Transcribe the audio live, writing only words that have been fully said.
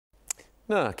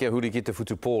Nā, kia huri ki te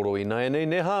whutu pōro i nei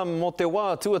neha mo te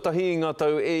wā tuatahi i ngā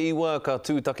tau e iwa ka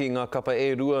tūtaki ngā kapa e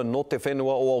rua no te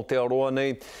whenua o Aotearoa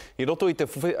nei i roto i te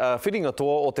whiringa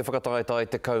toa o te whakataetai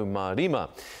te kaumārima.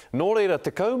 Nō reira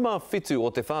te kaumāwhitu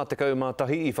o te whā te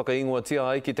kaumātahi i whakaingoa tia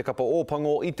ai ki te kapa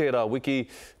ōpango i tērā wiki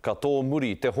ka tō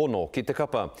muri te hono ki te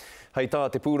kapa. Hei tā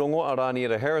te pūrongo a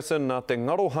Raniera Harrison nā te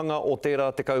ngarohanga o tērā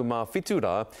te kaumāwhitu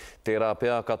rā, tērā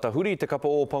pea ka tahuri te kapa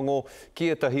ōpango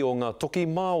ki etahi o ngā toki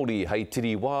Māori hei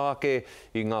tiri wāake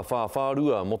i ngā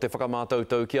whāwhārua mo te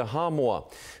whakamātautau kia Sāmoa.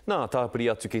 Nā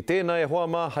tāpiri atu ki tēnei hoa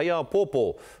mā hei a pōpō,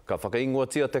 ka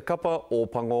whakaingoatia te kapa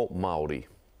ōpango Māori.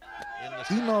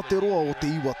 I ngā te roa o te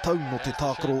iwa tau no te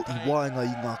tākaro i waenga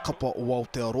i ngā kapa o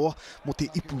Aotearoa mo te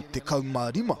ipu te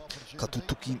kaumārima, ka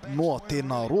tutuki noa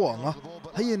tēnā roanga,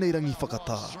 hei nei rangi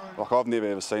whakatā. Like I've never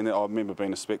ever seen it. I remember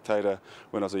being a spectator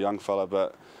when I was a young fella,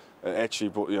 but it actually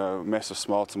brought a massive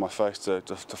smile to my face to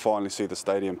finally see the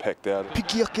stadium packed out.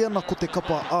 Piki ake ana ko te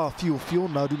kapa a whio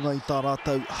nā runga i tā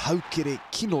rātau haukere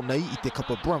kino nei i te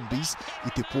kapa Rugby's i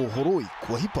te pōhoroi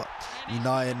kua hipa. I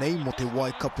nā e nei mo te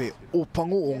waikape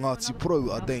ōpango o Ngāti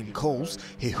Porou a Dane Coles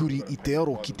he huri i te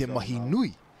aro ki te mahi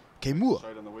nui. Kei mua,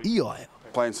 I aia.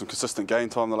 Playing some consistent game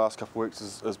time the last couple of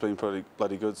weeks has been pretty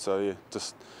bloody good, so yeah,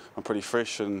 I'm pretty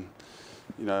fresh and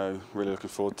really looking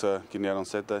forward to getting out on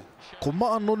Saturday. Ko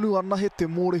maanonu ana he te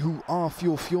mōrehu a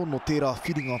whio no tērā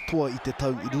whiringa toa i te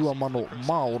tau i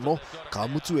 2020, ka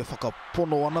mutu e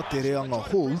whakapono ana te reanga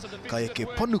hou, ka eke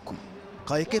panuku,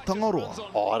 ka eke tangaroa.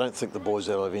 I don't think the boys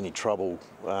will have any trouble,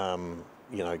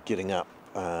 getting up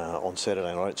on Saturday,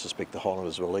 and I don't suspect the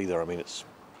Highlanders will either. I mean, it's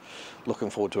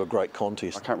looking forward to a great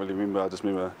contest. I can't really remember, I just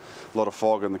remember a lot of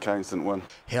fog and the Canes didn't win.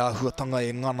 He āhuatanga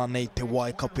e ngana nei te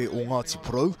waikape o Ngāti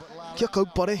Porou, kia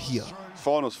kaupare hia.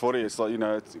 Finals footy, it's like,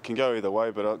 it can go either way,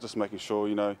 but just making sure,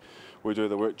 we do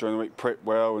the work during the week, prep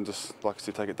well, and just, like I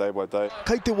said, take it day by day.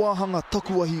 Kei te wāhanga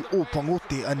takuahi ōpango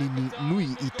te anini nui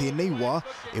i tēnei wā,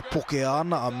 e poke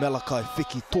ana a Malakai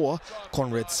Whiki toa,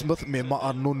 Conrad Smith me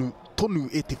maanonu tonu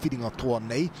e te whiringa toa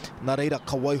nei, nā reira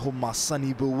ka waiho mā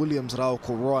Sonny Bill Williams rao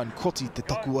ko Ryan Crotty te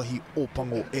takuahi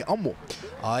ōpango e amo.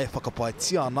 A e whakapai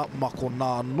tiana mako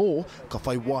nā no ka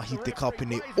whai wāhi te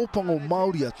kāpene ōpango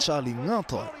Māori a Charlie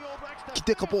Ngātai ki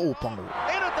te kapa ōpango.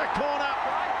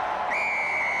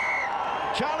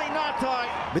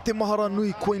 Me te mahara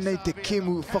nui koe nei te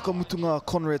kemu whakamutunga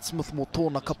Conrad Smith mo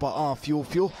tōna kapa a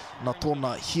whio, nā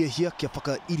tōna hia kia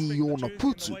whakairi i ōna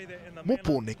pūtu, mo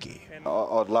pōneke.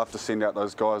 I'd love to send out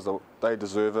those guys, they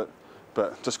deserve it,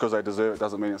 but just because they deserve it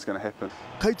doesn't mean it's going to happen.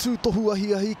 Kei tū tohu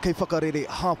ahi kei whakarere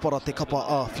hāpara te kapa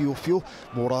a whio,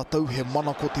 mō rātau he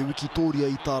mana ko te wikitoria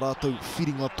i tā rātau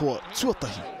whiringa toa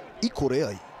tuatahi, I kore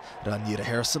ai. Raniera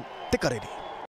Harrison, te Karere.